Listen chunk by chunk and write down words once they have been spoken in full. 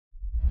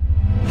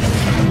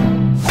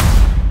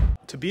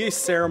To be a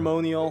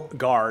ceremonial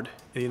guard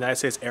in the United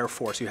States Air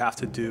Force, you have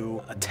to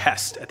do a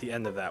test at the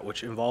end of that,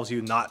 which involves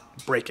you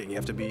not breaking. You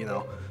have to be, you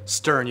know,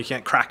 stern. You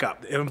can't crack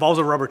up. It involves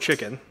a rubber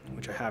chicken,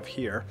 which I have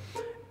here.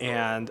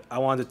 And I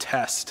wanted to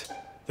test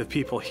the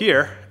people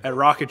here at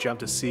RocketJump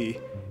to see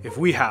if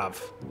we have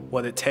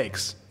what it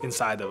takes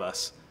inside of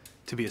us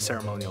to be a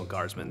ceremonial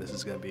guardsman. This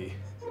is going to be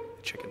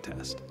a chicken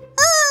test.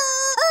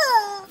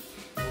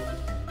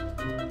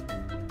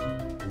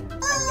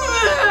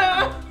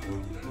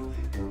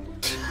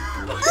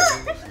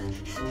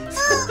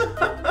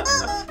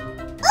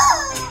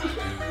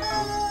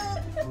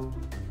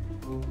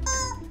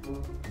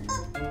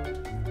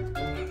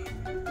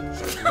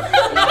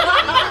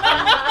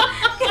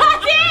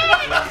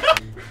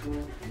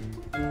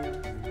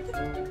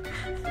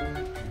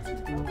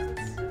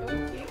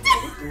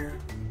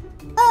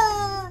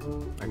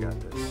 I got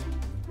this.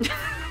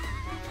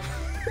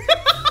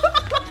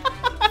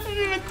 I haven't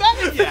even done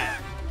it yet.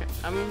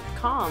 I'm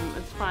calm.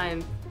 It's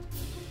fine.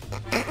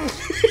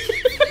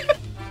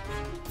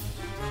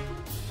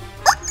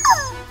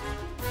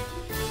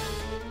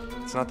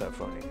 It's not that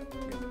funny.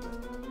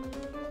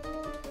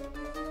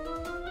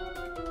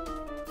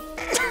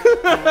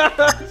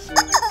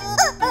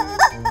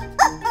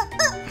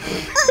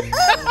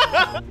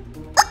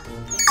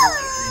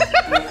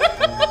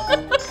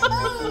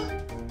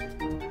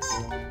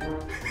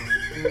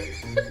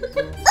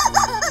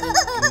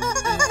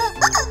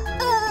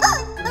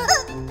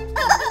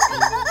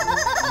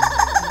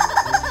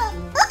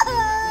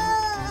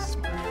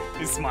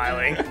 He's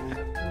smiling.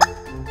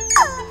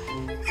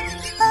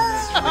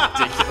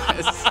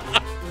 Ridiculous.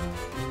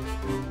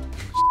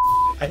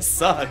 I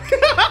suck.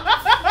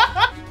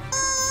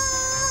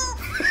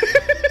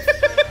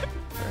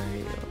 Sorry,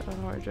 how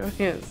hard Joey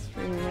is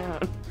screaming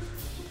out.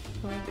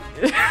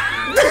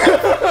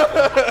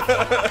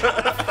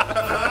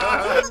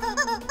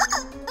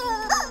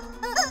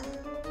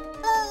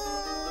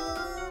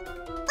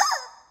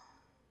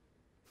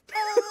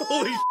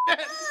 Holy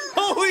shit!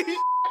 Holy shit!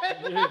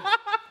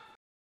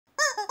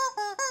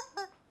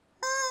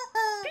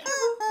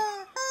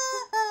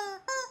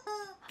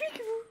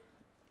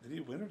 Did he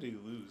win or did he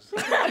lose?